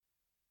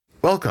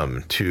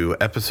Welcome to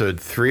episode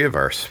 3 of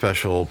our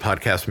special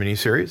podcast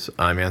miniseries.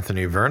 I'm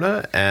Anthony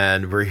Verna,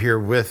 and we're here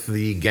with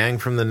the gang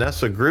from the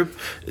Nessa Group.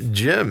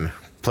 Jim,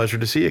 pleasure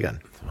to see you again.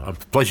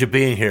 Pleasure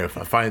being here.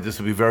 I find this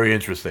to be very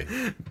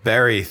interesting.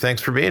 Barry,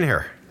 thanks for being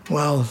here.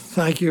 Well,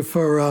 thank you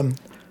for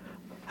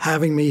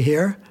having me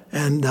here,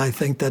 and I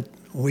think that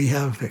we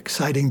have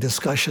exciting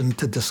discussion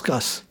to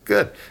discuss.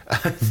 Good.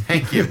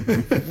 Thank you.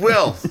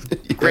 Will,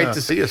 great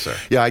to see you, sir.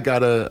 Yeah, I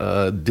got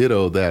a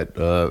ditto that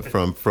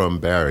from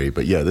Barry.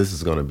 But yeah, this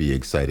is going to be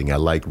exciting. I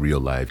like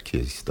real life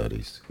case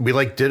studies. We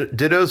like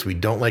dittos. We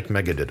don't like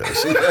mega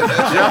dittos.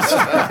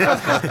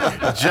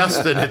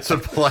 Justin, it's a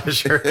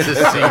pleasure to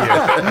see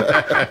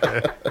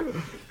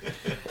you.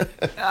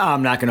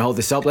 I'm not going to hold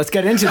this up. Let's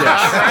get into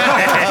this.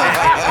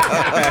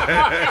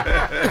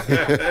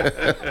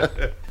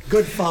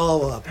 Good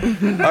follow-up.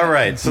 All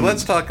right, so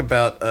let's talk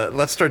about.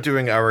 Let's start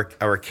doing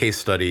our case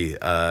study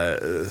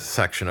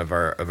section of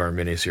our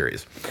mini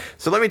series.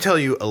 So let me tell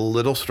you a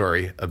little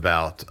story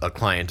about a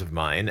client of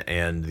mine,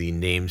 and the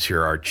names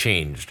here are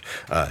changed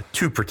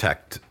to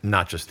protect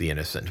not just the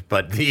innocent,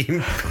 but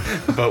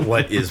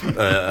what is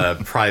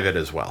private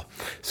as well.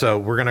 So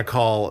we're going to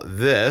call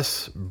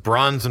this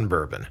Bronze and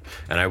Bourbon,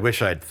 and I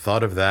wish I'd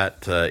thought of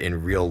that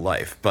in real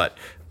life. But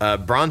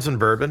Bronze and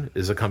Bourbon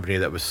is a company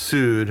that was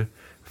sued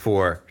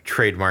for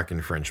trademark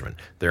infringement.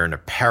 They're an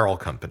apparel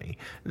company.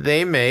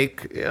 They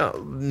make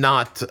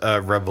not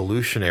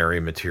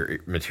revolutionary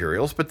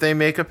materials, but they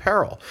make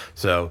apparel.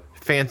 So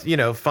fancy,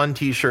 fun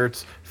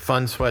T-shirts,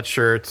 fun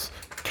sweatshirts,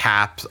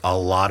 caps, a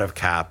lot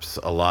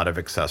of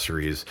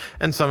accessories,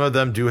 and some of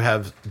them do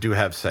have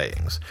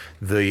sayings.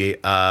 The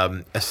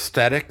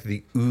aesthetic,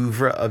 the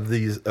oeuvre of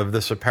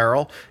this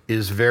apparel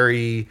is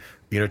very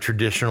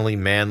traditionally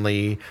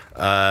manly,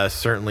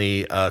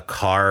 certainly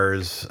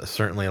cars,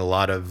 certainly a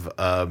lot of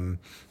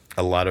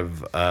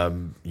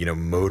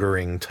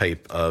motoring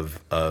type of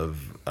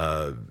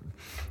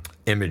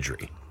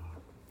imagery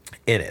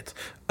in it.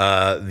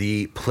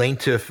 The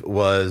plaintiff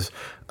was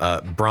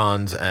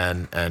Bronze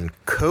and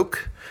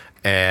Coke.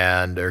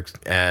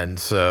 And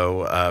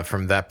so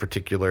from that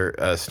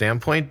particular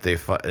standpoint,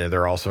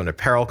 they're also an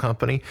apparel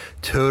company.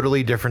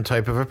 Totally different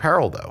type of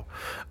apparel, though.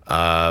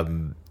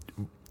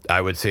 I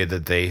would say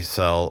that they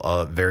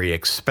sell very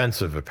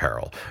expensive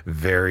apparel,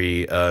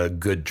 very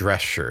good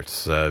dress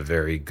shirts,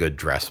 very good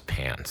dress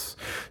pants,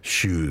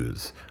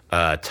 shoes,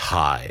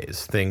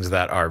 ties, things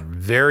that are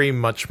very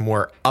much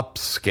more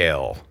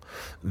upscale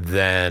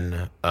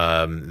than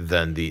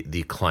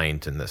the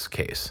client in this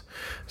case.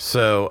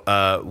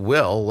 So,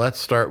 Will, let's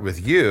start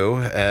with you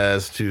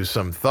as to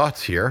some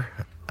thoughts here.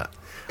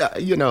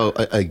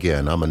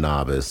 Again, I'm a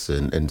novice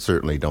and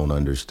certainly don't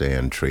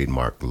understand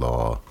trademark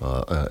law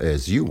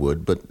as you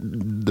would, but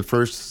the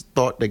first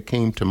thought that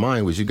came to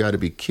mind was, you got to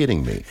be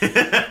kidding me.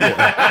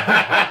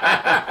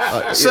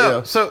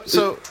 So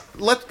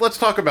let's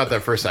talk about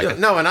that for a second. Yeah.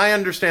 No, and I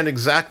understand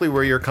exactly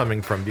where you're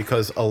coming from,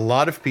 because a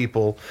lot of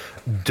people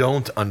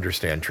don't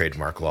understand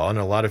trademark law, and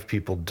a lot of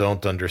people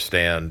don't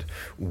understand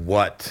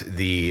what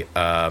the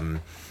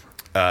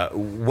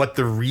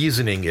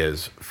reasoning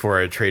is for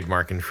a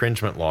trademark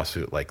infringement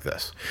lawsuit like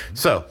this.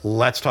 So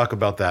let's talk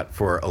about that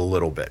for a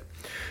little bit.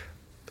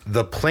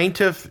 The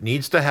plaintiff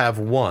needs to have,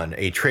 one,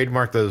 a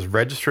trademark that is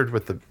registered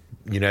with the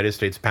United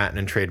States Patent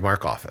and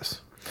Trademark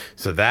Office.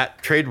 So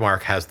that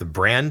trademark has the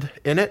brand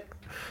in it.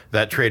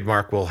 That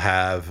trademark will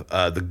have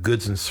the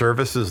goods and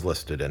services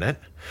listed in it.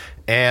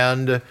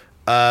 And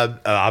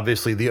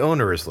obviously the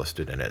owner is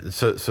listed in it.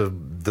 So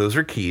those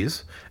are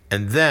keys.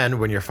 And then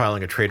when you're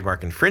filing a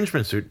trademark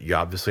infringement suit, you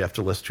obviously have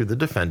to list who the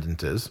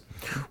defendant is.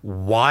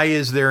 Why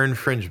is there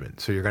infringement?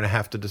 So you're going to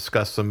have to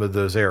discuss some of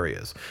those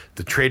areas.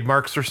 The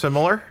trademarks are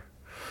similar.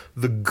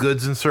 The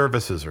goods and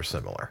services are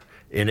similar.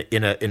 In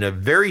a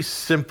very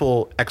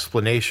simple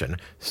explanation,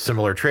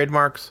 similar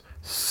trademarks,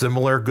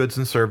 similar goods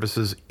and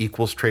services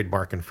equals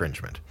trademark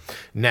infringement.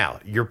 Now,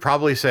 you're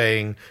probably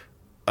saying,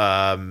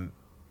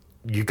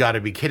 you got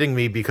to be kidding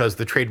me, because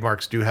the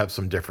trademarks do have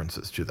some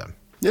differences to them.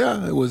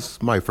 Yeah, it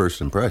was my first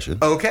impression.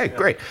 Okay,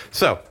 great.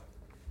 So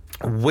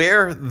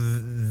where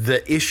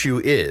the issue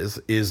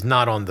is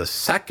not on the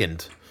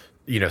second,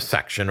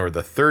 section or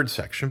the third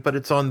section, but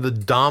it's on the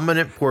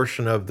dominant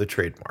portion of the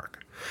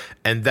trademark.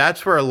 And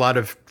that's where a lot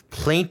of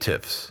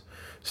plaintiffs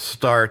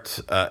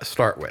start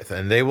with.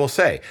 And they will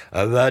say,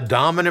 the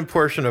dominant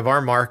portion of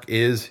our mark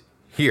is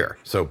here.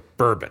 So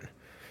bourbon.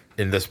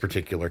 In this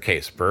particular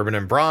case, Bourbon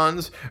and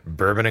Bronze,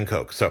 Bourbon and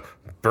Coke. So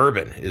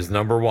bourbon is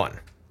number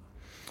one.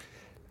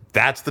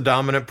 That's the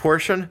dominant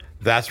portion.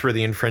 That's where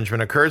the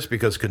infringement occurs,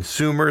 because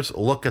consumers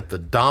look at the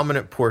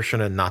dominant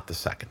portion and not the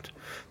second.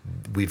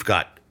 We've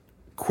got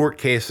court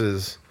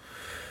cases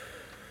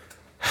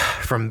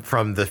from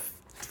the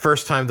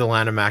first time the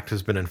Lanham Act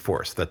has been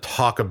enforced that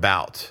talk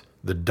about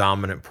the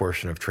dominant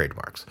portion of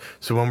trademarks.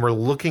 So when we're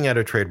looking at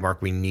a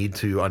trademark, we need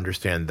to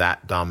understand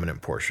that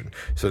dominant portion.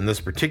 So in this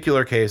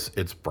particular case,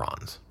 it's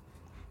Bronze.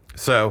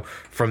 So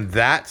from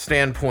that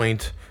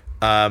standpoint,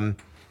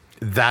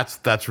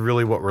 that's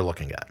really what we're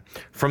looking at.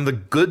 From the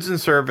goods and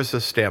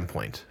services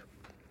standpoint,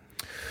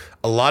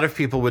 a lot of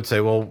people would say,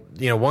 well,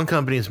 one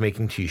company is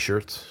making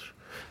T-shirts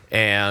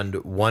and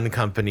one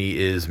company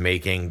is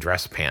making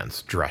dress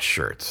pants, dress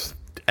shirts,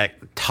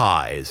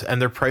 ties,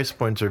 and their price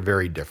points are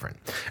very different.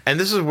 And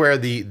this is where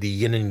the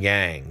yin and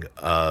yang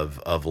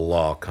of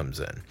law comes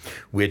in,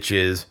 which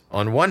is,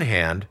 on one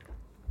hand,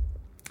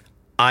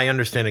 I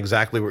understand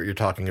exactly what you're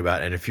talking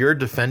about. And if you're a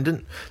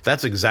defendant,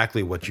 that's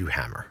exactly what you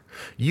hammer.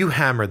 You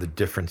hammer the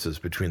differences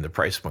between the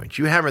price points.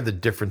 You hammer the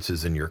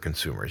differences in your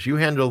consumers. You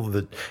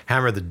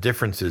hammer the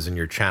differences in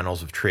your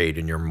channels of trade,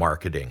 in your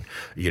marketing.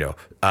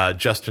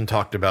 Justin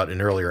talked about in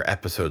earlier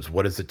episodes,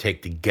 what does it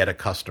take to get a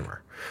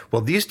customer?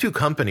 Well, these two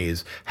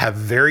companies have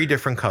very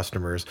different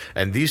customers,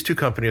 and these two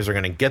companies are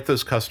going to get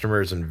those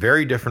customers in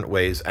very different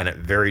ways and at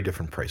very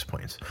different price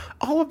points.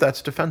 All of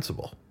that's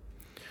defensible.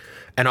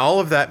 And all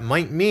of that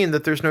might mean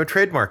that there's no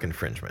trademark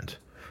infringement.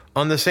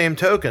 On the same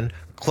token,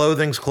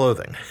 clothing's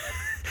clothing.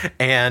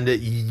 And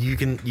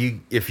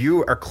if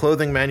you are a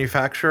clothing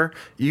manufacturer,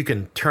 you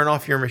can turn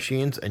off your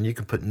machines and you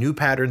can put new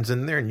patterns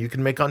in there and you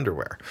can make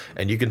underwear.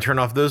 And you can turn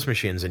off those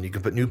machines and you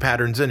can put new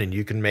patterns in and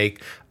you can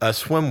make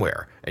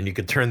swimwear. And you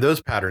can turn those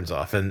patterns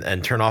off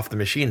and turn off the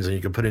machines and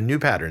you can put in new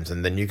patterns.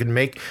 And then you can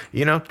make,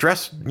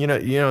 dress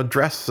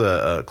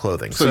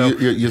clothing. So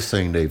you're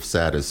saying they've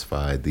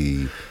satisfied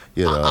the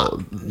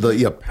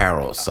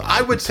apparel side.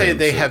 I would say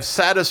they have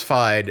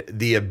satisfied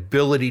the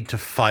ability to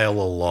file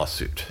a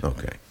lawsuit.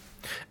 Okay.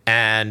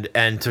 And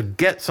to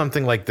get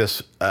something like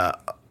this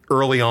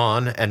early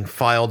on and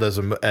filed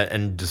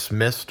and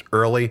dismissed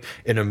early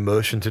in a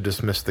motion to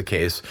dismiss the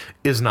case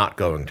is not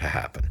going to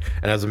happen.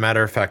 And as a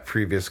matter of fact,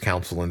 previous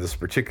counsel in this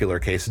particular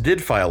case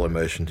did file a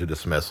motion to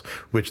dismiss,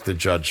 which the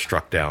judge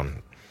struck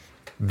down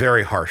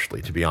very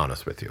harshly, to be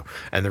honest with you.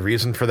 And the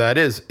reason for that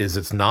is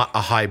it's not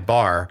a high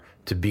bar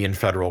to be in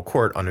federal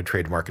court on a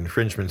trademark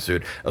infringement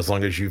suit, as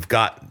long as you've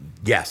got,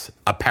 yes,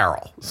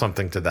 apparel,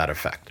 something to that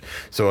effect.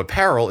 So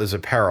apparel is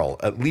apparel,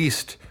 at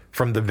least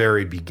from the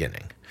very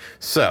beginning.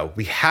 So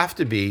we have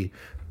to be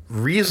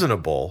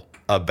reasonable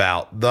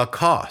about the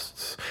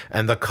costs.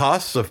 And the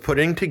costs of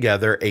putting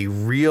together a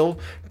real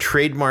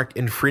trademark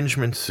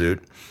infringement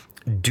suit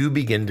do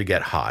begin to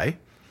get high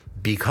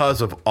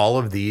because of all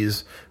of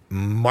these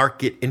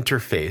market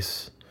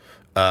interface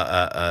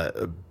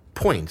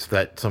points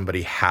that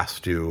somebody has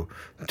to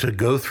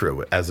go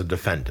through as a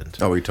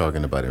defendant. Are we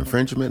talking about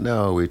infringement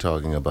now, or are we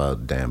talking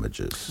about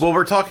damages? Well,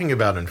 we're talking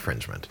about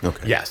infringement.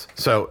 Okay. Yes.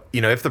 So,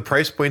 if the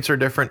price points are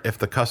different, if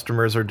the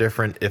customers are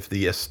different, if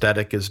the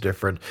aesthetic is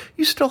different,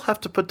 you still have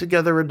to put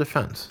together a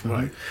defense.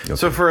 Right. Okay.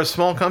 So for a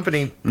small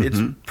company, it's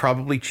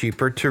probably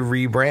cheaper to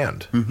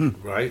rebrand.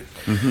 Right.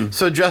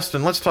 So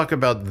Justin, let's talk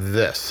about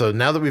this. So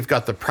now that we've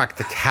got the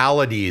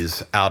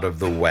practicalities out of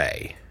the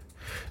way,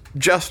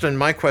 Justin,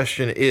 my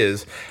question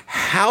is,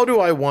 how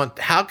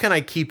can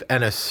I keep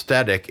an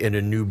aesthetic in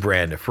a new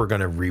brand if we're going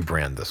to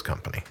rebrand this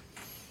company?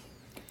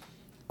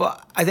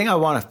 Well, I think I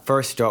want to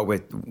first start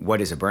with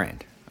what is a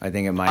brand. I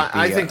think it might be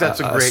I think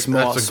that's a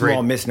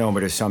small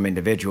misnomer to some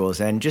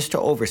individuals. And just to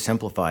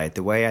oversimplify it,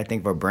 the way I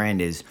think of a brand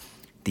is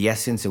the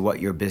essence of what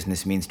your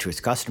business means to its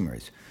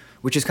customers,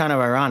 which is kind of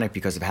ironic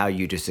because of how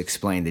you just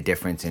explained the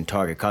difference in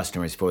target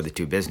customers for the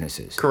two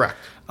businesses. Correct.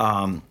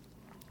 And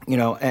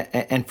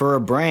for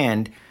a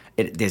brand,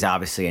 there's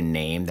obviously a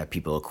name that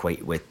people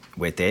equate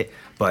with it,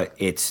 but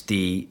it's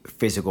the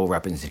physical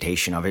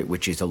representation of it,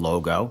 which is a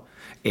logo.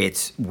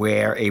 It's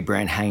where a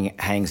brand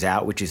hangs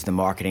out, which is the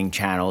marketing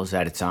channels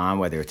that it's on,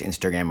 whether it's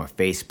Instagram or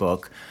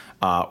Facebook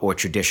or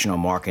traditional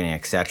marketing,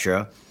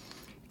 etc.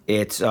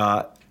 It's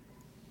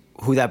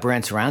who that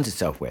brand surrounds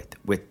itself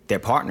with their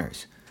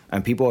partners.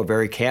 And people are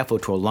very careful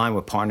to align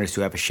with partners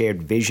who have a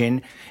shared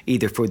vision,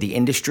 either for the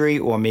industry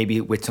or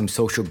maybe with some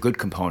social good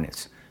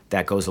components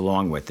that goes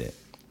along with it.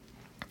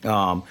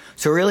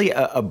 So really,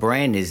 a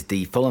brand is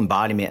the full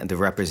embodiment and the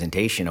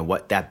representation of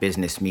what that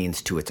business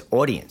means to its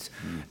audience.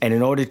 And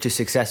in order to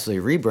successfully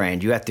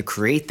rebrand, you have to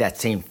create that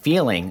same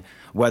feeling,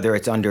 whether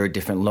it's under a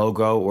different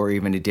logo or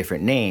even a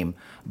different name.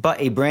 But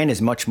a brand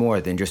is much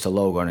more than just a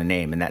logo and a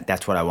name, and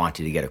that's what I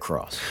wanted to get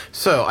across.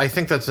 So I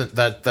think that's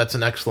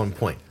an excellent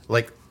point.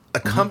 Like,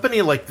 a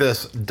company like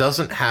this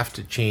doesn't have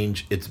to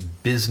change its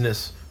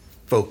business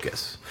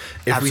focus.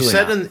 If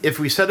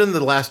we said in the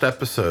last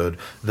episode,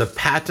 the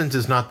patent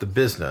is not the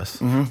business,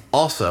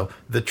 also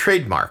the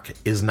trademark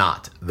is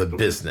not the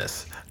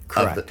business.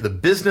 Correct. The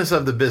business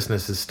of the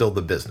business is still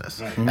the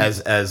business, as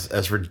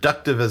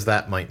reductive as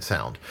that might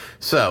sound.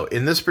 So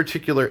in this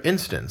particular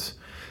instance,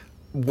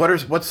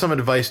 what's some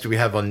advice do we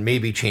have on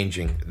maybe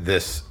changing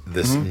this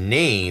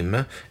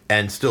name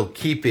and still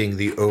keeping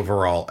the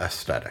overall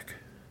aesthetic?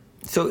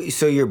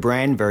 So your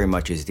brand very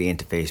much is the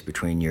interface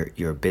between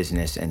your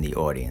business and the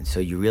audience. So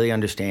you really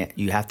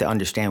have to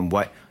understand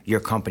what your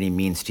company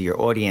means to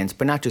your audience,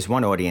 but not just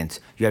one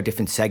audience. You have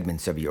different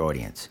segments of your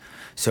audience.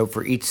 So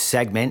for each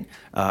segment,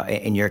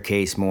 in your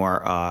case,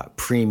 more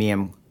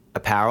premium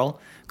apparel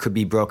could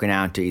be broken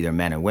out to either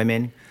men and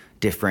women,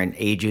 different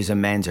ages of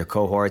men's or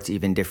cohorts,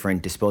 even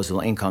different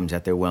disposable incomes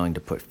that they're willing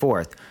to put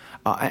forth.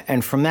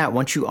 And from that,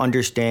 once you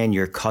understand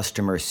your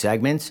customer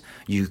segments,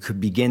 you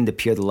could begin to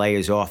peel the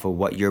layers off of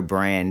what your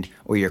brand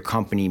or your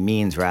company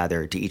means,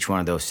 rather, to each one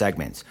of those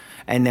segments.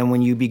 And then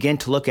when you begin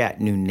to look at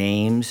new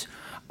names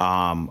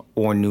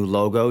or new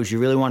logos, you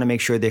really want to make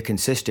sure they're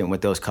consistent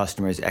with those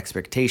customers'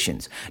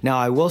 expectations. Now,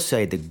 I will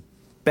say the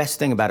best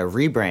thing about a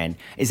rebrand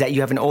is that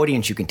you have an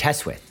audience you can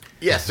test with.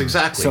 Yes,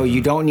 exactly. So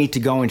you don't need to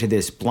go into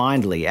this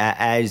blindly.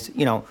 As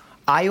you know,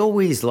 I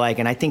always like,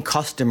 and I think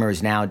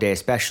customers nowadays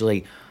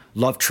especially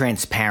love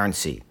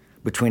transparency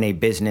between a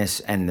business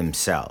and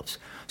themselves.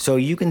 So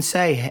you can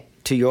say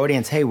to your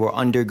audience, hey, we're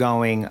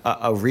undergoing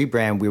a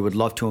rebrand. We would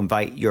love to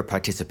invite your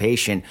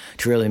participation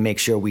to really make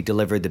sure we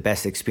deliver the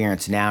best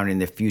experience now and in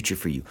the future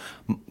for you.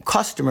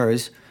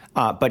 Customers,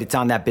 but it's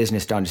on that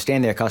business to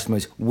understand their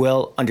customers,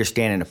 will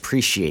understand and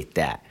appreciate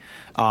that.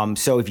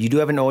 So if you do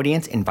have an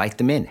audience, invite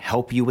them in,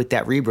 help you with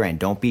that rebrand.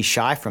 Don't be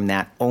shy from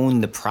that.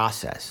 Own the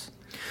process.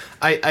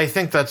 I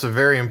think that's a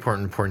very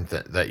important point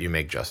that you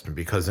make, Justin,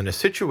 because in a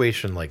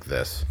situation like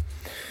this,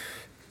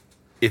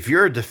 if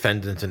you're a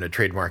defendant in a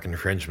trademark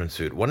infringement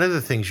suit, one of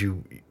the things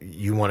you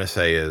want to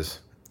say is,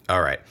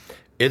 all right,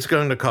 it's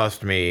going to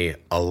cost me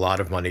a lot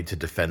of money to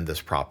defend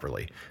this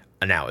properly.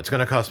 Now, it's going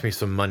to cost me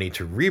some money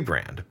to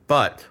rebrand,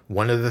 but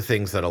one of the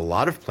things that a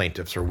lot of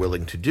plaintiffs are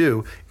willing to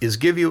do is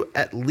give you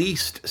at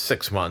least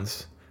 6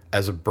 months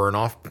as a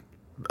burn-off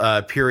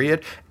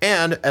period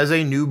and as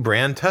a new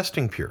brand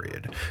testing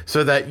period,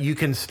 so that you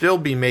can still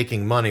be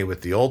making money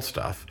with the old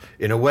stuff.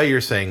 In a way, you're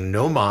saying,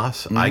 no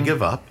mas, I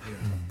give up,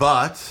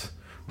 but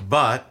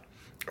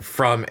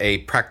from a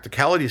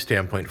practicality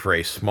standpoint for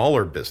a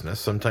smaller business,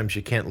 sometimes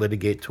you can't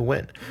litigate to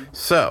win.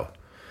 So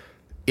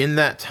in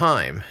that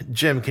time,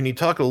 Jim, can you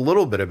talk a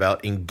little bit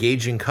about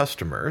engaging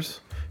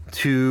customers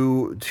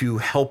to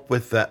help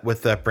with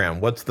that brand?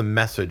 What's the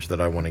message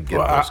that I want to give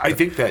I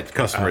think that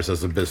customers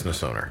as a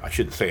business owner? I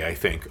shouldn't say I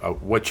think.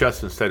 What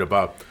Justin said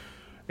about,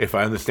 if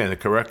I understand it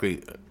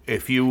correctly,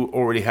 if you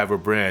already have a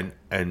brand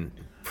and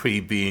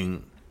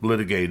being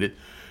litigated,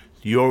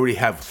 you already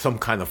have some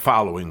kind of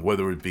following,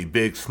 whether it be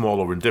big, small,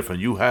 or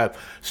indifferent. You have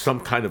some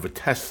kind of a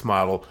test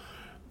model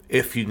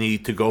if you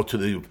need to go to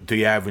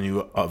the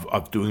avenue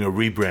of doing a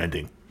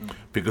rebranding,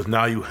 because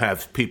now you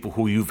have people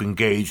who you've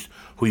engaged,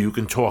 who you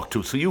can talk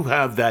to. So you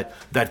have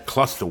that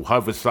cluster,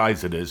 however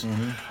size it is.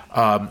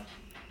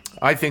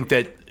 I think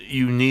that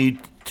you need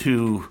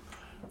to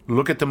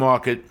look at the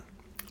market,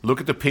 look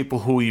at the people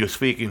who you're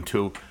speaking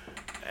to,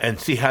 and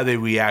see how they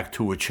react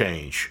to a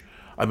change.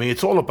 I mean,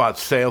 it's all about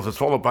sales. It's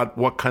all about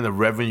what kind of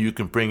revenue you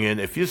can bring in.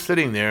 If you're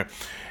sitting there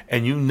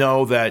and you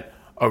know that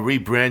a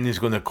rebranding is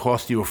going to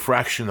cost you a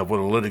fraction of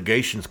what a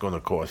litigation is going to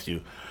cost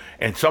you,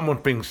 and someone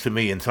brings to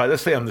me inside,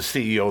 let's say I'm the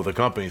CEO of the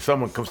company,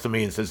 someone comes to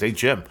me and says, hey,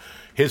 Jim,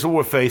 here's what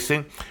we're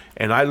facing,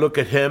 and I look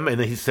at him and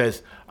he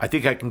says, I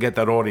think I can get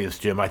that audience,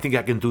 Jim. I think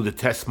I can do the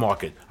test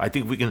market. I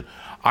think we can.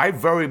 I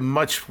very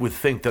much would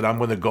think that I'm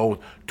going to go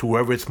to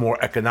wherever it's more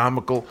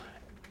economical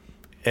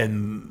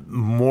and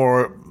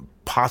more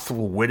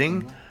possible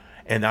winning,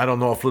 and I don't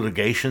know if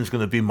litigation is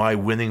going to be my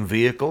winning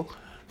vehicle.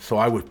 So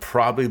I would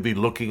probably be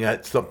looking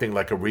at something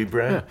like a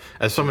rebrand. Yeah.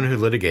 As someone who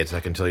litigates, I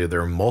can tell you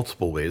there are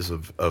multiple ways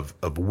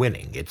of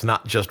winning. It's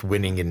not just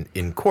winning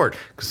in court,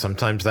 because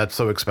sometimes that's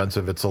so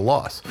expensive it's a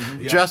loss.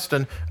 Mm-hmm. Yeah.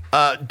 Justin,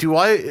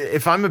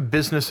 if I'm a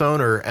business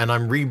owner and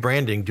I'm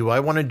rebranding, do I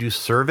want to do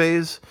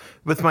surveys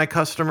with my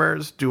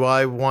customers? How do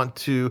I want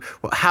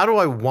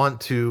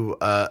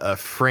to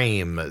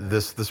frame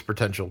this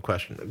potential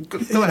question?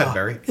 Go ahead,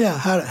 Barry. Yeah,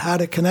 how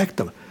to connect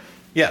them.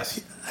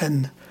 Yes.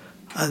 And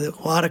a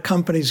lot of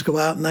companies go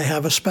out and they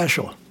have a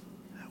special,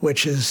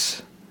 which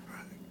is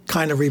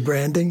kind of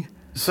rebranding.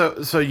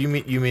 So you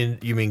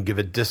mean give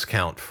a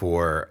discount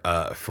for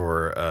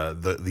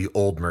the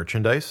old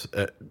merchandise?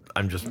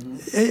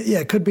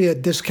 It could be a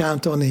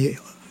discount on the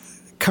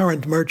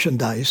current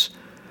merchandise,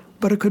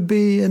 but it could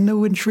be a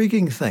new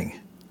intriguing thing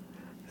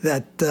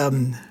that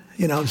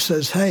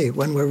says, hey,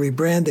 when we're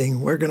rebranding,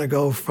 we're going to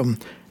go from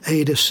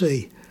A to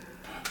C.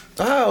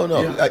 Oh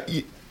no.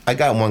 Yeah. I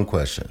got one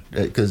question,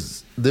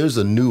 because there's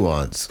a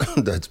nuance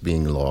that's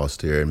being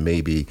lost here, and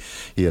maybe,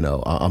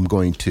 I'm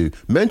going to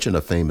mention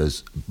a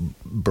famous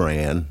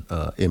brand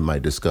in my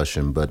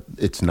discussion, but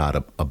it's not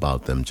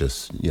about them,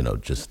 just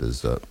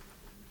as a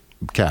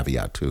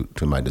caveat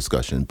to my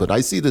discussion. But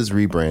I see this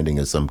rebranding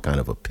as some kind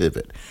of a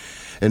pivot,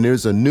 and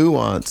there's a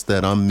nuance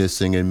that I'm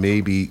missing, and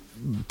maybe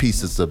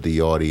pieces of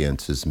the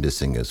audience is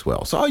missing as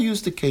well. So I'll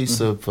use the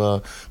case of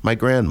my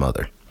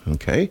grandmother.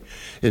 Okay,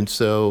 and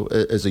so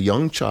as a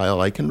young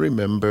child, I can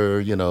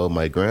remember,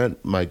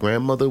 my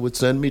grandmother would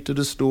send me to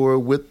the store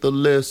with the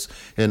list,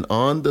 and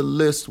on the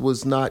list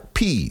was not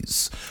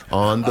peas.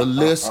 On the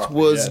list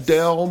was yes.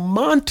 Del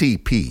Monte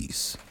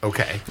peas.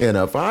 Okay. And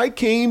if I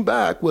came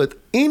back with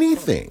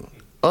anything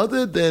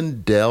other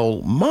than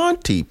Del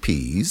Monte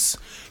peas,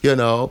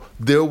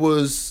 there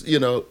was,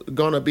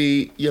 going to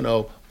be,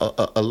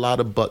 a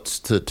lot of butts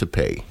to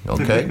pay,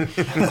 okay?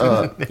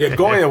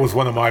 Goya was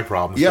one of my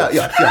problems. Yeah.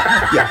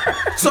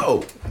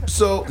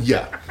 So,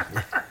 yeah.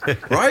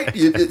 right?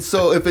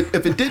 So if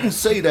it didn't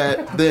say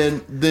that,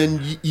 then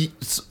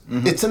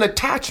it's an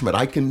attachment.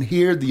 I can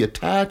hear the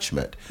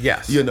attachment.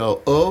 Yes.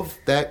 Of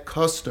that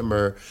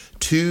customer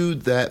to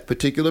that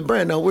particular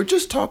brand. Now we're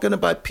just talking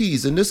about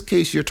peas. In this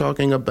case, you're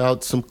talking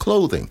about some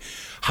clothing.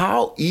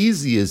 How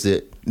easy is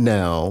it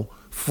now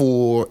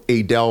for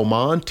a Del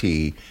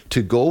Monte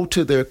to go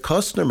to their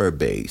customer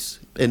base?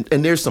 And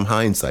there's some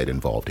hindsight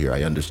involved here.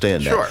 I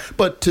understand that. Sure.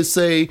 But to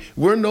say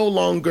we're no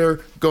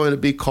longer going to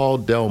be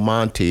called Del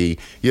Monte,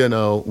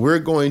 we're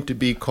going to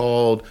be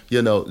called,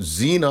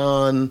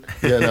 Xenon,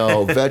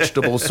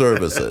 Vegetable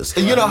Services.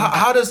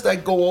 How does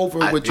that go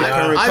over with your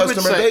current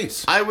customer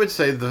base? I would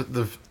say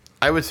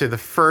the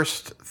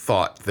first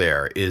thought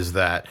there is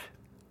that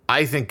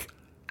I think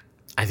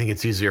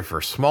it's easier for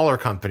a smaller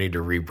company to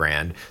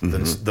rebrand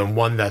than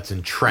one that's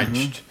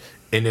entrenched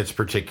in its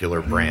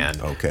particular brand,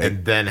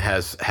 and then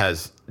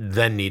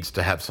then needs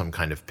to have some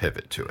kind of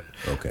pivot to it.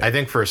 Okay. I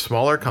think for a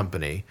smaller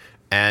company,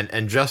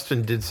 and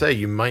Justin did say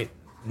you might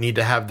need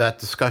to have that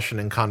discussion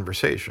and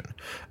conversation,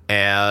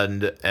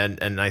 and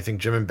I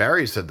think Jim and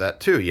Barry said that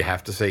too. You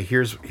have to say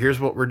here's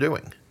what we're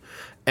doing,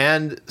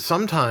 and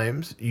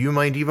sometimes you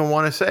might even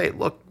want to say,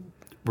 look,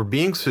 we're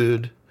being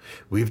sued.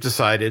 We've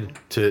decided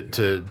to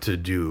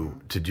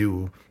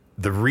do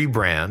the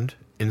rebrand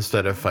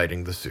instead of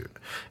fighting the suit.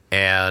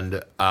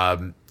 And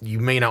you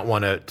may not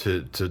want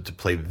to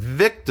play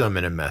victim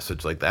in a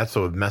message like that.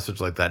 So a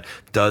message like that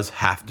does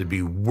have to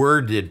be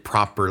worded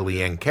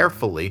properly and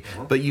carefully,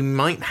 but you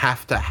might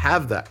have to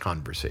have that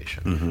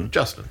conversation.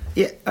 Justin.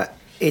 Yeah,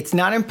 it's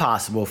not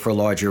impossible for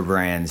larger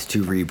brands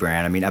to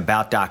rebrand. I mean,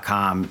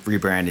 About.com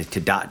rebranded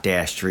to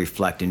Dotdash to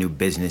reflect a new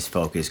business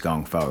focus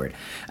going forward.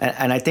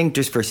 And I think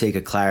just for sake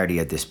of clarity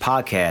of this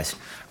podcast,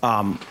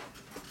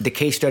 the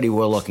case study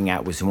we're looking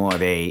at was more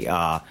of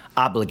a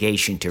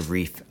obligation to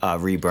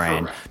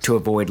rebrand to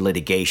avoid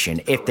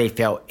litigation if they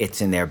felt it's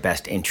in their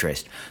best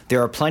interest.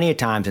 There are plenty of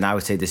times, and I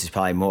would say this is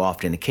probably more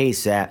often the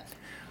case, that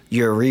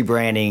you're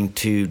rebranding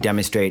to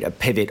demonstrate a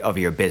pivot of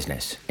your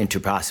business into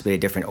possibly a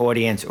different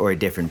audience or a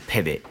different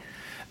pivot.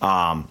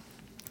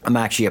 I'm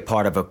actually a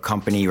part of a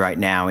company right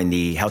now in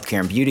the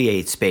healthcare and beauty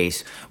aid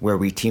space where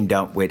we teamed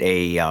up with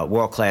a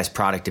world-class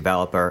product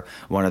developer,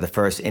 one of the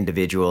first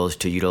individuals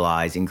to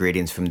utilize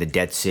ingredients from the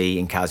Dead Sea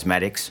in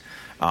cosmetics.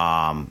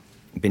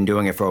 Been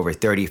doing it for over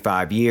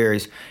 35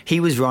 years. He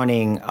was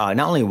running not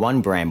only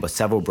one brand, but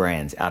several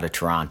brands out of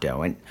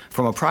Toronto. And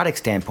from a product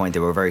standpoint, they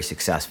were very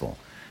successful.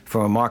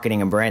 From a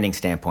marketing and branding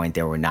standpoint,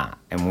 they were not.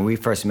 And when we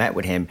first met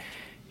with him,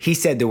 he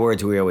said the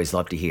words we always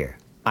love to hear.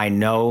 I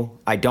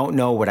don't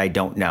know what I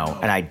don't know,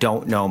 and I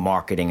don't know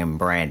marketing and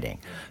branding.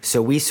 So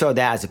we saw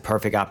that as a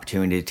perfect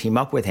opportunity to team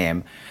up with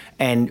him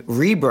and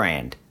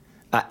rebrand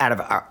out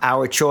of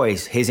our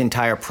choice his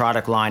entire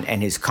product line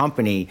and his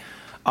company.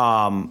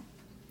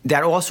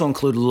 That also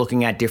included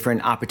looking at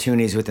different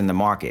opportunities within the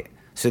market.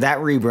 So that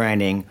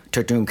rebranding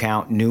took into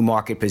account new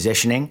market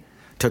positioning,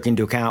 took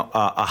into account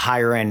a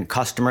higher end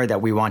customer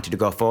that we wanted to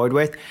go forward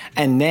with.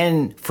 And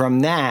then from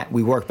that,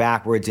 we worked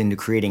backwards into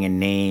creating a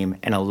name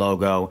and a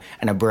logo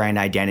and a brand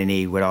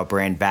identity with our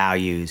brand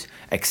values,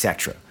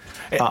 etc.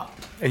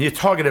 And your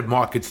targeted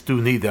markets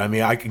do need that. I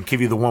mean, I can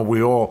give you the one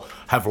we all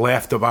have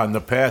laughed about in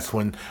the past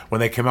when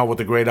they came out with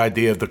the great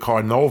idea of the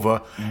car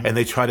Nova, and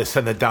they tried to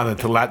send it down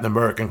into Latin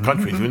American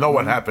countries. You know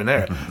what happened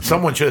there.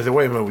 Someone should have said,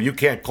 wait a minute, you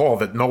can't call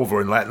that Nova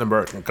in Latin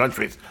American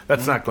countries.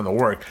 That's not going to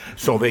work.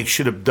 So they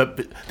should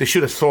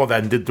have saw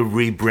that and did the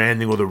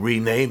rebranding or the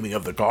renaming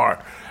of the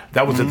car.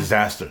 That was a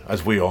disaster,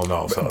 as we all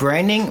know. So.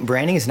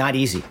 Branding is not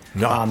easy.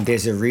 No.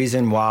 There's a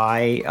reason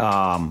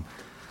why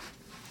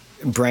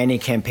branding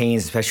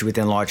campaigns, especially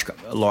within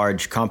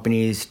large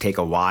companies, take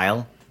a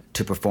while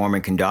to perform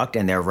and conduct,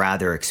 and they're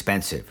rather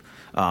expensive,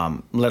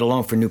 let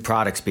alone for new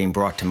products being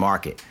brought to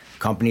market.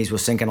 Companies will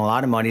sink in a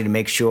lot of money to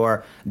make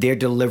sure they're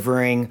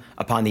delivering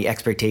upon the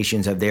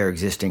expectations of their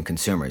existing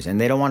consumers,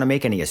 and they don't want to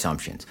make any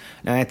assumptions.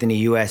 Now, Anthony,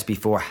 you asked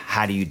before,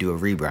 how do you do a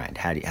rebrand?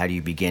 How do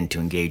you begin to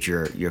engage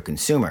your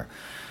consumer?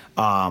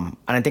 And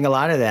I think a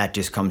lot of that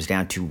just comes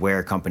down to where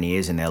a company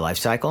is in their life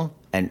cycle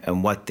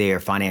and what their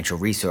financial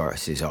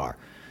resources are.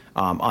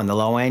 On the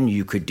low end,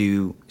 you could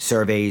do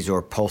surveys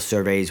or pulse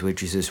surveys,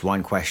 which is just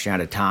one question at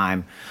a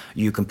time.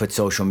 You can put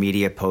social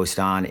media posts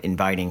on,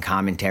 inviting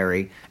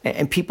commentary.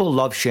 And people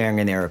love sharing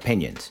in their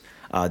opinions.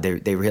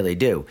 They really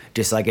do.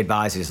 Just like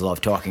advisors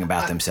love talking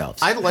about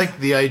themselves. I like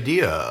the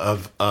idea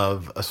of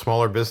a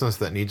smaller business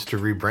that needs to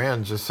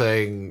rebrand, just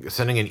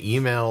sending an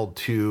email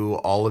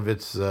to all of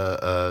its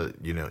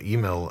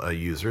email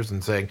users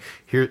and saying,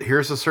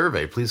 here's a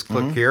survey. Please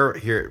click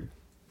here.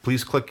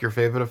 Please click your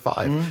favorite of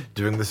 5.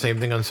 Doing the same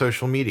thing on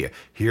social media.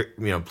 Here,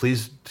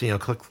 please,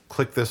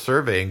 click this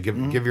survey and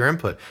give your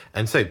input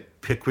and say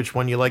pick which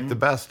one you like the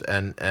best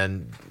and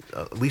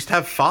at least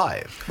have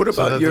 5. What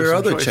about your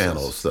other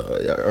channels?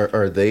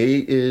 Are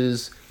they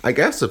I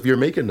guess if you're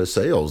making the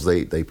sales,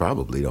 they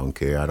probably don't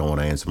care. I don't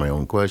want to answer my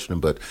own question,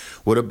 but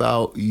what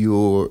about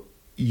your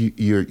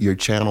your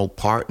channel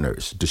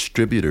partners,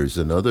 distributors,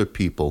 and other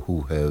people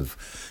who have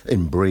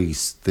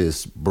embraced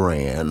this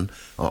brand,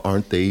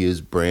 aren't they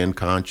as brand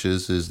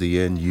conscious as the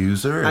end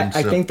user?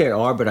 I think they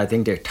are, but I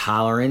think their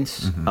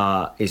tolerance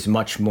is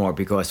much more,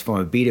 because from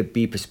a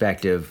B2B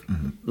perspective,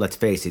 let's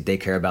face it, they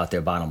care about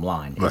their bottom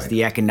line. Right. Is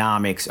the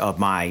economics of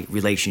my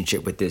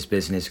relationship with this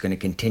business going to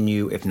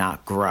continue, if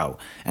not grow?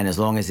 And as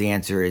long as the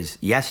answer is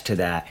yes to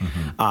that,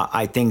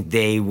 I think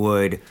they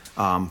would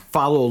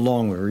follow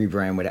along with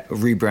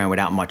rebrand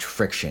without much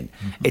friction.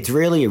 It's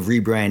really a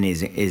rebrand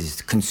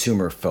is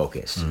consumer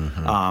focused,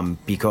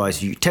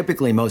 because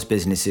typically most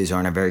businesses are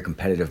in a very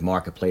competitive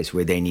marketplace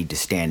where they need to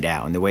stand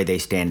out, and the way they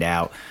stand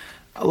out,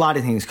 a lot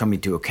of things come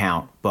into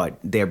account, but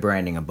they're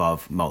branding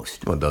above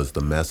most. Well, does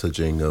the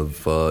messaging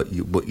of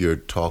what you're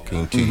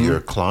talking to your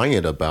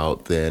client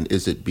about then,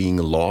 is it being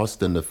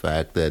lost in the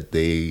fact that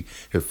they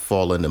have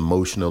fallen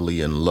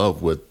emotionally in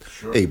love with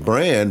a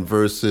brand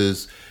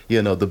versus,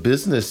 the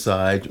business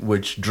side,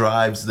 which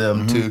drives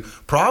them to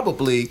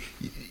probably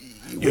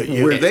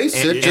where they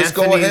sit, just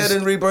go ahead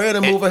and rebrand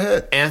and move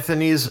ahead.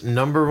 Anthony's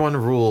number one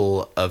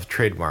rule of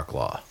trademark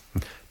law: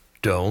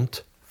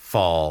 don't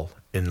fall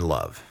in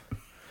love.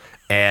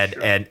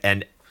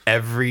 And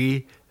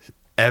every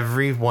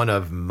one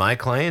of my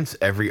clients,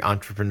 every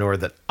entrepreneur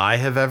that I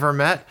have ever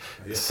met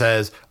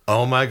says,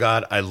 "Oh my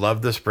God, I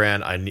love this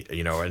brand. I need,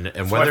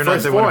 and whether or not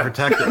they want to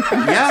protect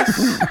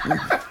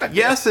it."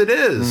 Yes, it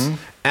is.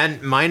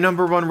 And my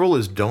number one rule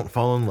is don't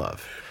fall in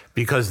love.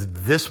 Because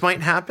this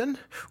might happen,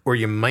 or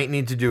you might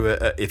need to do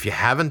if you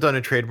haven't done a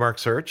trademark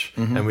search,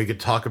 and we could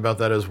talk about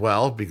that as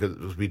well,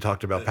 because we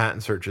talked about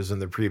patent searches in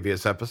the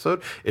previous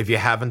episode. If you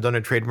haven't done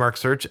a trademark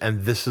search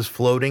and this is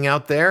floating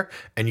out there,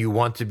 and you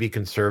want to be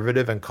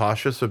conservative and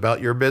cautious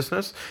about your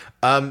business,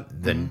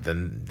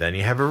 then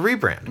you have a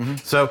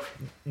rebrand. So,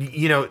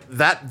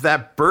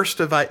 that burst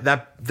of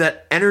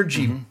that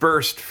energy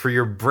burst for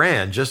your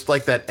brand, just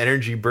like that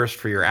energy burst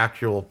for your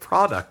actual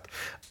product,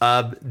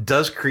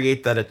 does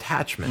create that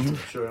attachment.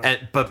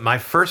 But my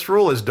first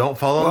rule is don't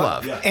fall in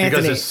love, because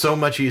Anthony, it's so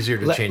much easier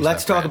to change.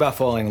 Let's that talk brand. about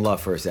falling in love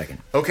for a second.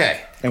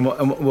 Okay. And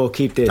we'll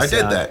keep this. I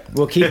did that.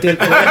 We'll keep this.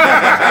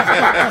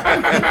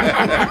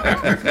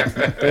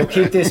 We'll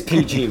keep this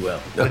PG, Will.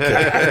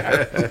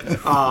 Okay.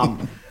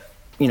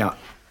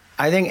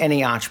 I think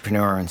any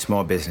entrepreneur and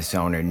small business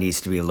owner needs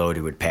to be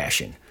loaded with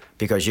passion,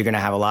 because you're going to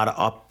have a lot of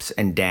ups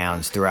and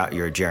downs throughout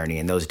your journey,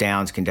 and those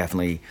downs can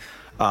definitely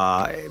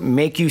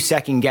make you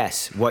second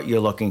guess what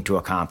you're looking to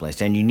accomplish.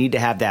 And you need to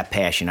have that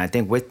passion. I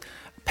think with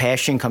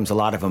passion comes a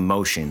lot of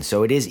emotion.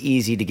 So it is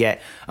easy to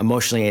get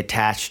emotionally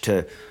attached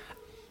to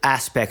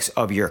aspects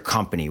of your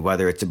company,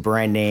 whether it's a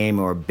brand name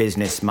or a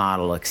business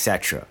model,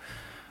 etc.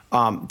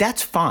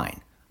 That's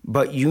fine.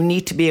 But you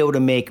need to be able to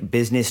make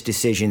business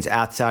decisions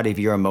outside of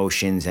your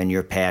emotions and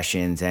your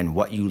passions and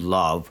what you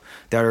love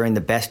that are in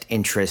the best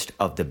interest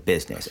of the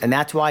business. And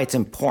that's why it's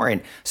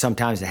important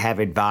sometimes to have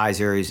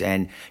advisors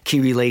and key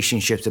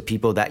relationships with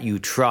people that you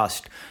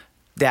trust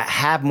that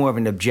have more of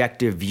an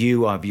objective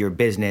view of your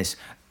business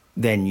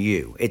than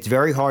you. It's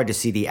very hard to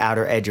see the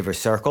outer edge of a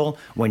circle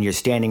when you're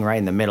standing right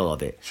in the middle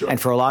of it. Sure.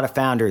 And for a lot of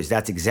founders,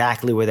 that's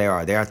exactly where they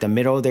are. They're at the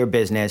middle of their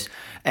business,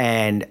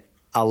 and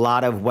a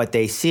lot of what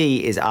they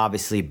see is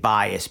obviously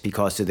biased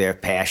because of their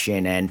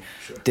passion and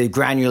the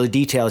granular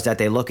details that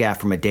they look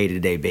at from a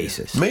day-to-day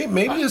basis.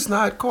 Maybe it's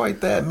not quite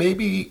that.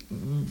 Maybe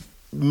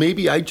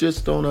I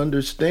just don't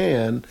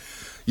understand,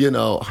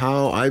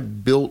 how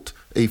I've built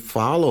a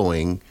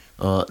following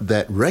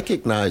that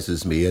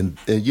recognizes me, and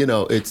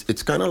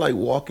it's kind of like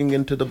walking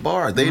into the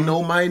bar. They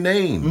know my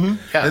name,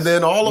 Yes. and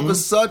then all of a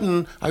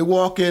sudden I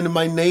walk in and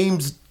my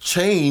name's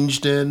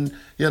changed, and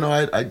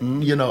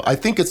I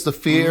think it's the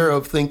fear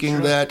of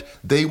thinking that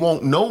they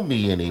won't know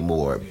me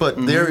anymore.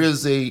 But there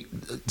is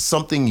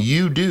something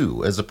you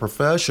do as a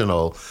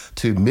professional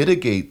to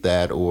mitigate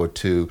that or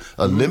to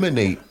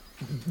eliminate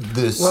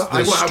this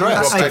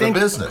stress to the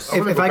business.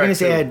 If I can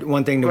just add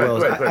one thing to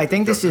Will, I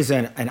think this is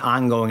an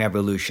ongoing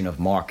evolution of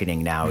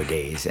marketing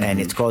nowadays, and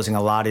it's causing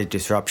a lot of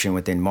disruption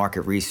within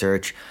market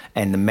research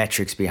and the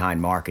metrics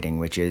behind marketing,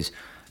 which is,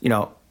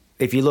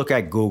 if you look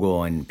at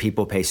Google and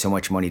people pay so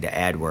much money to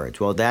AdWords,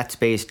 well, that's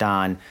based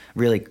on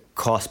really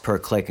cost per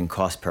click and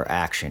cost per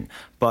action.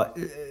 But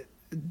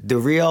the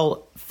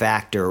real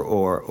factor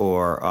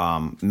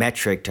or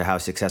metric to how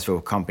successful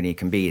a company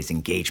can be is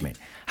engagement.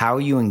 How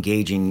are you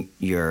engaging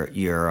your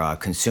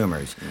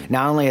consumers?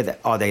 Not only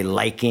are they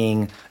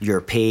liking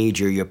your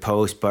page or your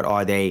post, but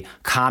are they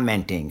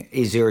commenting?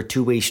 Is there a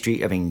two-way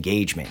street of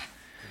engagement?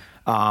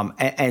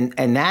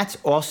 And that's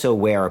also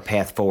where a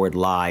path forward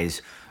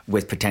lies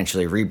with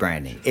potentially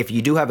rebranding. If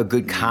you do have a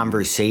good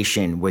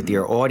conversation with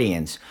your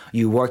audience,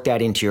 you work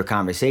that into your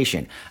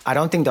conversation. I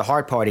don't think the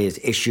hard part is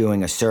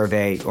issuing a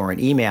survey or an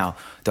email.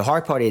 The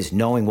hard part is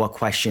knowing what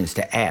questions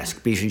to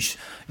ask, because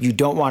you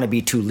don't want to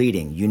be too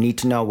leading. You need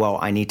to know, well,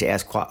 I need to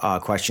ask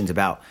questions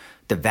about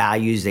the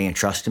values they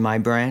entrust in my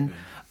brand,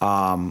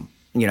 what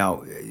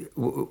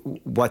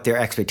their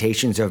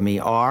expectations of me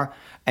are,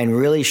 and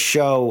really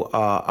show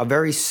a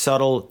very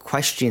subtle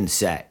question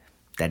set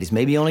that is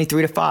maybe only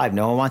 3 to 5.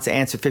 No one wants to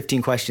answer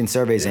 15-question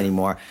surveys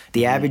anymore.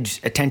 The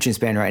average attention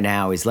span right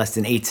now is less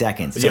than 8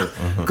 seconds. So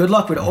good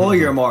luck with all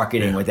your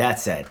marketing, with that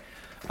said.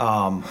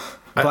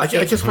 I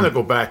just want to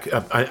go back.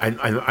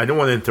 I don't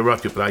want to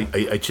interrupt you, but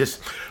I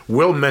just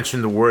will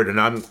mention the word, and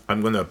I'm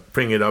going to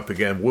bring it up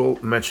again. We'll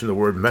mention the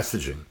word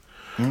messaging.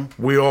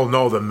 We all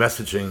know that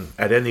messaging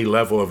at any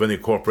level of any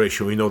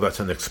corporation, we know that's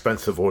an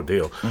expensive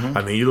ordeal.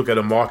 I mean, you look at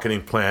a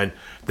marketing plan,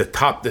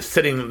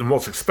 the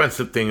most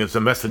expensive thing is the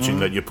messaging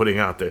that you're putting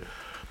out there.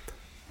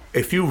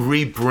 If you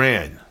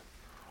rebrand,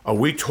 are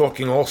we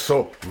talking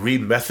also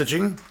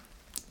re-messaging?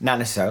 Not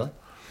necessarily.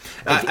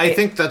 I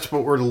think that's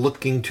what we're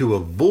looking to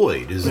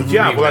avoid is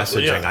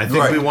re-messaging. I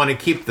think we want to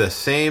keep the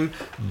same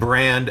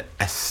brand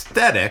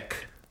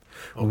aesthetic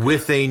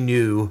with a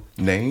new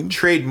name,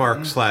 trademark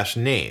 /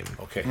 name.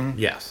 Okay.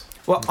 Yes.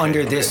 Well,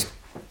 under this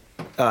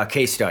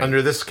case study.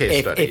 Under this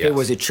case study, if it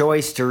was a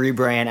choice to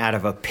rebrand out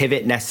of a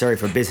pivot necessary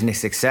for business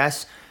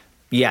success,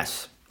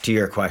 yes, to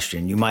your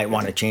question, you might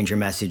want to change your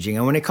messaging.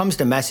 And when it comes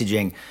to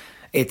messaging,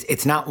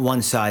 it's not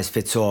one size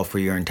fits all for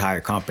your entire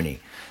company.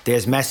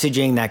 There's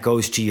messaging that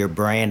goes to your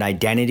brand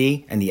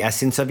identity and the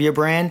essence of your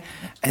brand,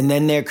 and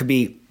then there could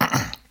be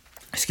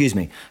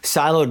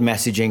siloed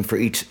messaging for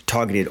each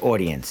targeted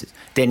audience.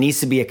 There needs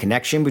to be a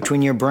connection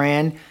between your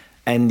brand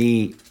and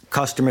the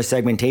customer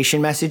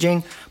segmentation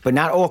messaging, but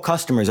not all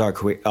customers are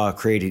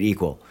created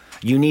equal.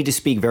 You need to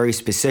speak very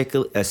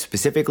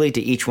specifically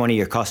to each one of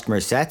your customer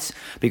sets,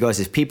 because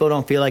if people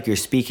don't feel like you're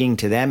speaking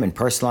to them and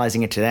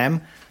personalizing it to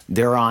them,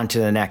 they're on to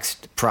the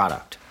next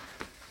product.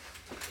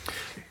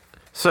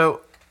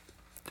 So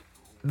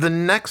the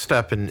next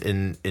step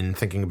in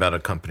thinking about a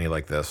company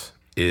like this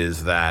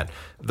is that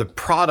the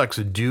products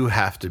do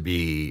have to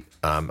be,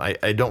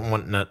 I don't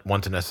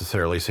want to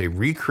necessarily say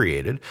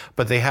recreated,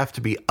 but they have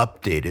to be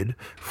updated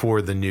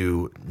for the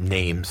new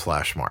name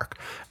 / mark.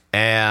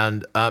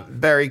 And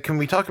Barry, can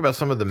we talk about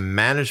some of the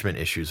management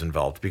issues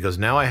involved? Because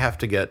now I have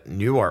to get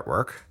new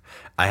artwork.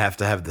 I have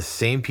to have the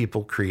same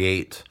people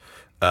create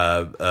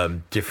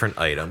different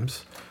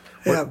items.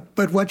 Yeah,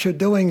 but what you're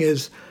doing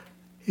is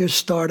you're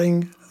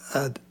starting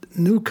a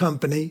new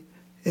company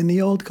in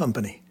the old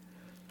company.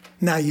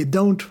 Now, you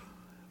don't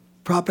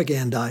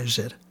propagandize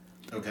it.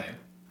 Okay.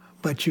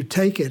 But you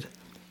take it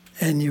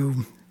and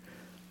you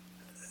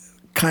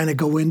kind of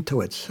go into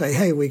it. Say,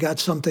 hey, we got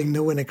something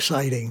new and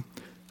exciting.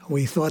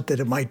 We thought that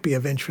it might be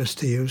of interest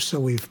to you, so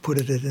we've put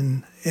it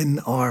in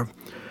our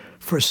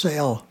for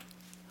sale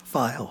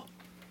file.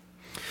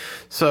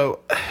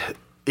 So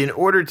in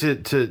order to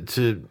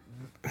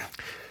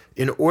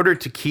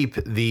keep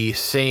the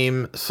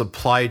same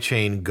supply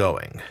chain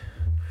going,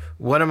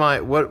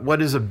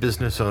 what is a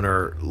business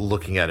owner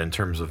looking at in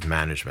terms of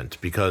management?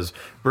 Because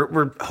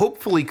we're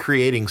hopefully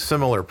creating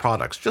similar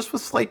products, just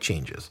with slight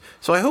changes.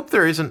 So I hope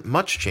there isn't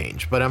much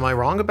change. But am I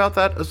wrong about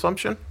that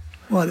assumption?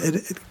 Well,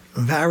 it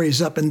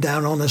varies up and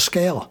down on a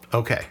scale.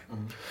 Okay.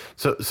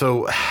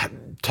 So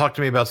talk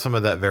to me about some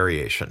of that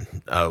variation.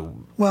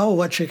 Well,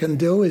 what you can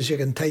do is you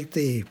can take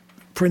the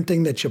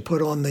printing that you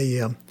put on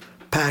the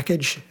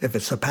package, if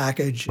it's a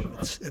package,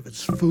 if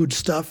it's food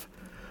stuff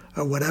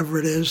or whatever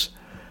it is,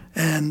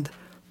 and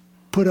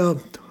put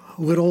a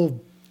little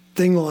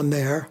thing on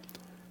there,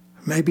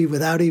 maybe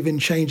without even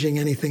changing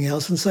anything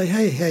else, and say,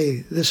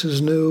 hey, this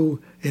is new,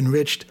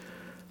 enriched,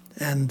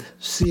 and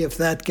see if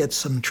that gets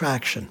some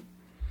traction.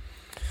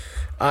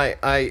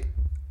 I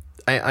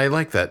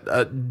like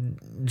that,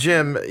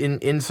 Jim.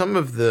 In some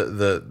of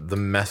the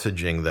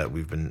messaging that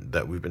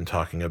we've been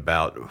talking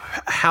about,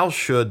 how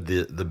should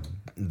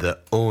the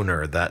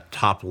owner, that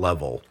top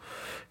level,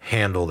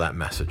 handle that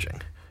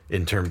messaging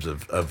in terms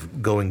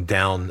of going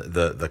down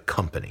the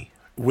company?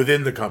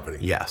 Within the company?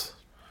 Yes.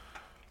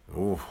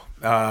 Ooh.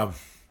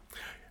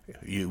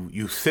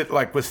 You sit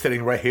like we're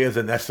sitting right here as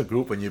a Nesta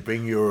Group, and you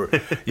bring your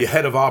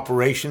head of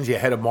operations, your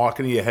head of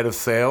marketing, your head of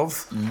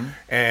sales,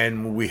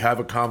 and we have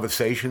a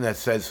conversation that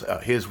says,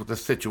 here's what the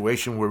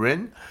situation we're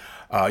in.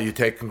 You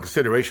take in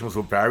consideration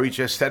what Barry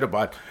just said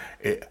about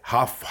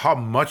how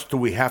much do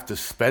we have to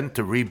spend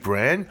to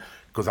rebrand,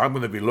 because I'm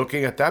going to be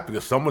looking at that,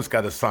 because someone's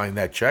got to sign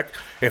that check.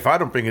 If I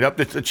don't bring it up,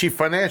 the chief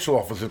financial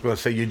officer is going to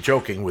say you're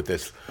joking with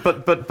this.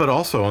 But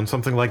also on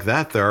something like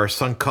that, there are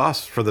sunk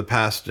costs for the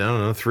past 3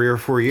 or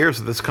 4 years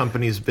that this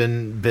company's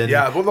been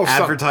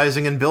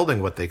advertising and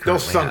building what they currently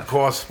those sunk have.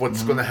 Costs,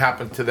 what's going to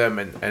happen to them,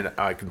 and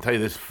I can tell you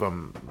this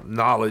from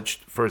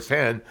knowledge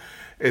firsthand,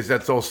 is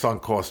that those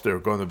sunk costs are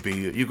going to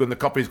be, the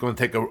company's going to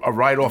take a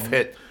write-off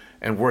hit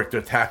and work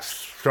their tax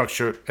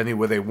structure any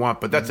way they want.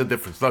 But that's a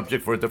different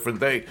subject for a different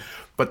day.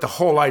 But the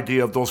whole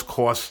idea of those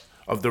costs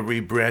of the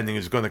rebranding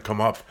is going to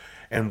come up,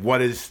 and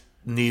what is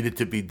needed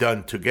to be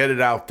done to get it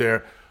out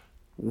there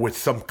with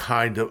some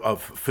kind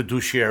of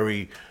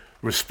fiduciary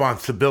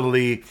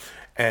responsibility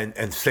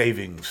and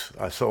savings.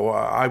 So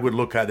I would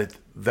look at it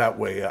that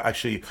way.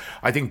 Actually,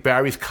 I think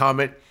Barry's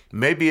comment,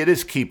 maybe it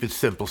is keep it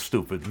simple,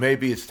 stupid.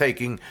 Maybe it's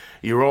taking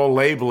your old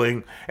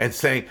labeling and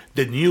saying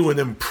the new and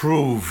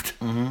improved.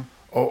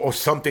 Or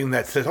something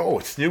that says, oh,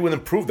 it's new and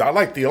improved. I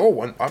like the old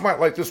one. I might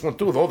like this one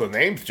too, though the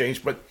name's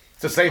changed, but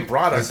the same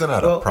product. Isn't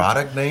that a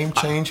product name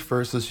change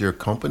versus your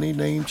company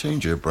name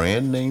change, your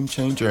brand name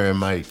change, or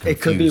am I confused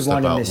It could be one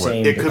and about the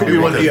same. It could be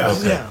one.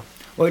 Yes. Yeah.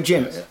 Well,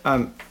 Jim,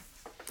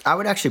 I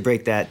would actually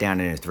break that down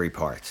into 3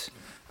 parts.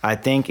 I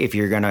think if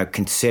you're going to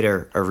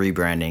consider a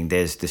rebranding,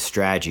 there's the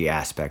strategy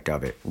aspect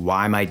of it.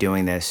 Why am I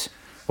doing this?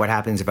 What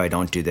happens if I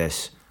don't do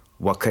this?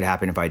 What could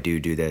happen if I do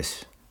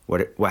this?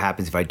 What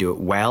happens if I do it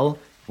well?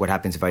 What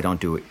happens if I don't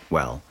do it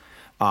well?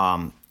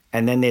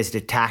 And then there's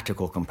the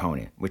tactical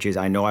component, which is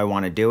I know I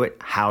want to do it.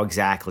 How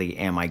exactly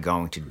am I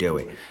going to do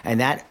it?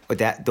 And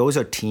those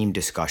are team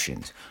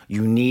discussions.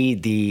 You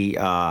need the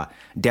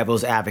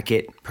devil's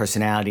advocate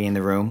personality in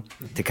the room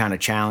to kind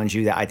of challenge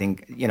you. That I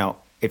think,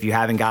 if you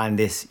haven't gotten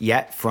this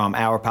yet from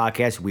our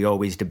podcast, we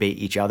always debate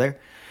each other.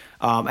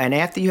 And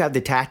after you have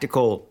the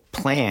tactical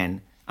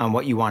plan on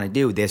what you want to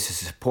do, there's a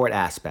support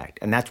aspect.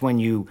 And that's when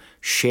you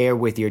share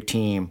with your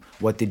team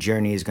what the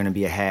journey is going to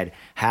be ahead.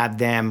 Have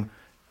them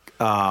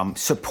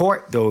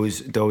support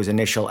those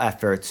initial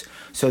efforts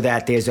so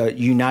that there's a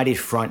united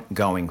front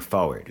going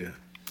forward. Yeah.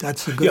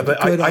 That's a good, but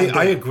good I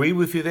idea. agree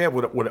with you there.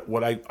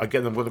 What I'm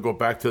going to go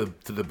back to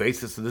the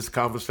basis of this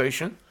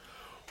conversation.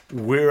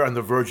 We're on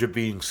the verge of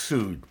being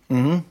sued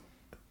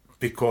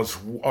because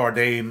our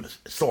name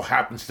so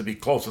happens to be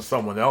close to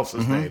someone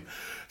else's name.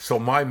 So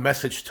my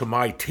message to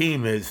my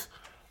team is,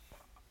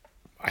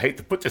 I hate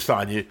to put this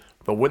on you,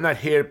 but we're not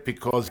here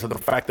because of the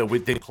fact that we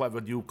think clever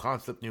new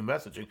concept, new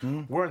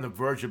messaging. We're on the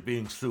verge of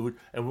being sued,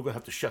 and we're going to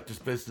have to shut this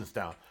business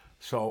down.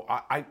 So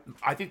I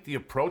think the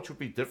approach would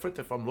be different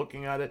if I'm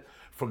looking at it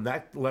from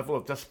that level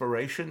of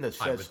desperation that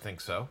says... I would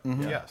think so.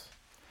 Yes.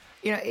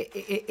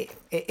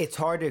 It's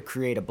hard to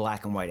create a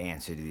black and white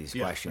answer to these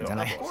questions. No,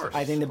 And of course.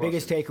 I think the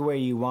biggest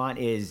takeaway you want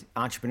is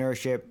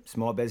entrepreneurship,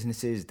 small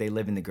businesses, they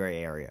live in the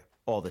gray area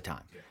all the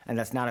time. Yeah. And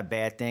that's not a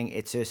bad thing.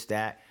 It's just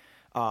that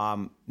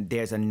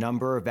there's a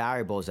number of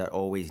variables that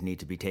always need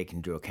to be taken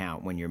into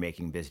account when you're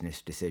making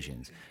business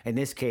decisions. In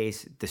this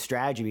case, the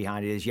strategy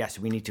behind it is, yes,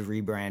 we need to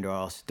rebrand or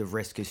else the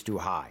risk is too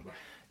high.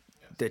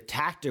 The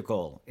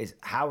tactical is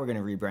how we're going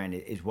to rebrand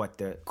it is what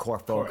the core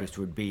focus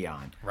would be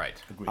on.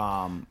 Right. Agreed.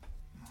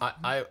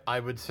 I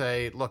would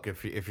say, look,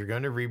 if you're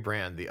going to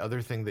rebrand, the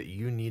other thing that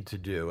you need to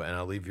do, and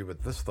I'll leave you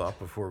with this thought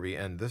before we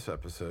end this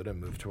episode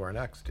and move to our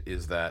next,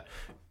 is that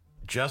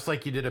just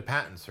like you did a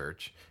patent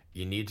search,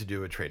 you need to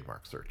do a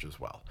trademark search as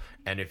well.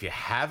 And if you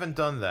haven't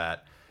done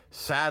that,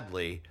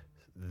 sadly,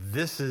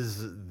 this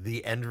is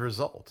the end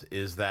result,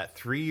 is that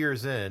 3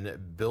 years in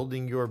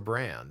building your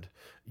brand,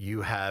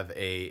 you have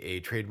a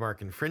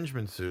trademark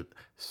infringement suit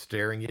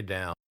staring you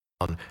down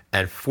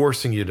and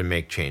forcing you to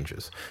make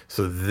changes.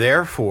 So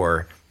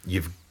therefore,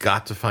 you've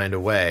got to find a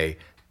way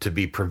to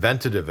be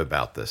preventative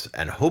about this.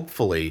 And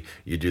hopefully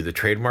you do the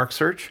trademark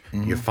search,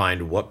 you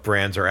find what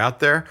brands are out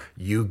there,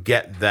 you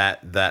get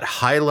that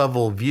high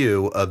level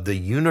view of the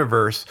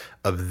universe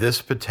of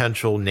this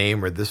potential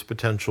name or this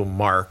potential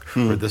mark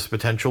or this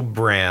potential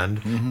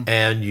brand,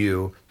 and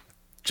you,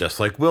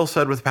 just like Will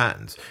said with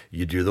patents,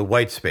 you do the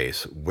white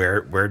space. Where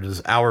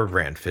does our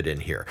brand fit in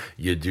here?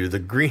 You do the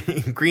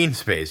green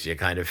space. You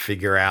kind of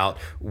figure out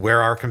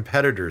where our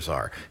competitors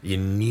are. You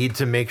need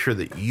to make sure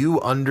that you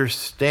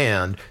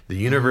understand the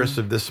universe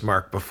of this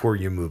mark before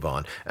you move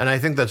on. And I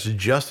think that's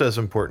just as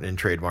important in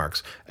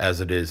trademarks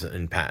as it is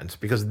in patents,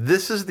 because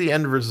this is the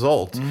end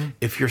result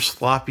if you're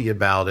sloppy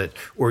about it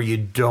or you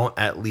don't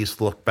at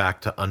least look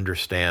back to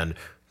understand,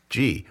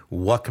 gee,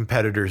 what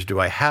competitors do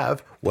I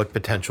have? What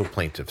potential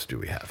plaintiffs do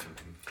we have?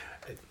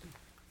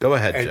 Go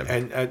ahead, Jim.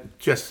 And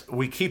just,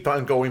 we keep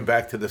on going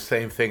back to the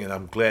same thing, and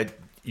I'm glad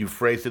you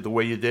phrased it the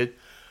way you did.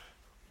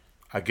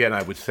 Again,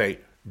 I would say,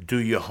 do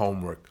your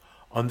homework.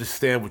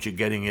 Understand what you're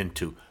getting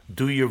into.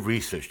 Do your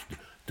research.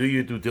 Do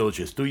your due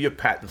diligence. Do your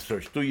patent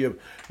search. Do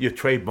your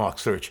trademark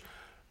search.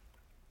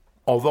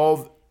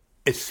 Although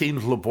it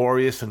seems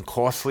laborious and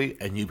costly,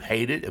 and you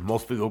hate it, and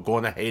most people are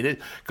going to hate it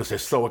because they're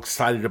so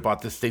excited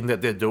about this thing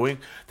that they're doing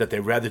that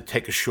they'd rather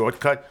take a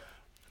shortcut.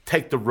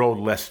 Take the road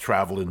less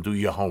traveled and do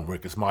your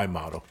homework is my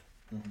motto.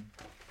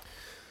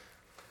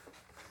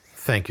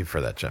 Thank you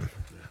for that, Jim.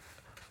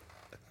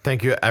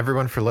 Thank you,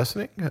 everyone, for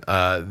listening.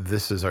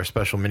 This is our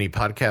special mini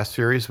podcast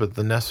series with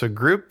the Nessa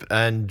Group.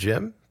 And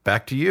Jim,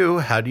 back to you.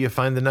 How do you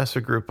find the Nessa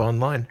Group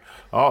online?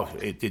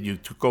 Did you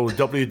go to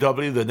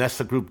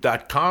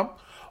www.thenessagroup.com?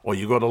 Or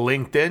you go to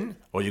LinkedIn,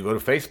 or you go to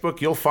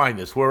Facebook, you'll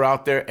find us. We're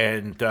out there,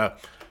 and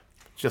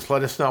just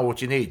let us know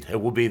what you need,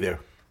 and we'll be there.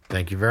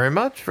 Thank you very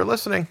much for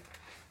listening.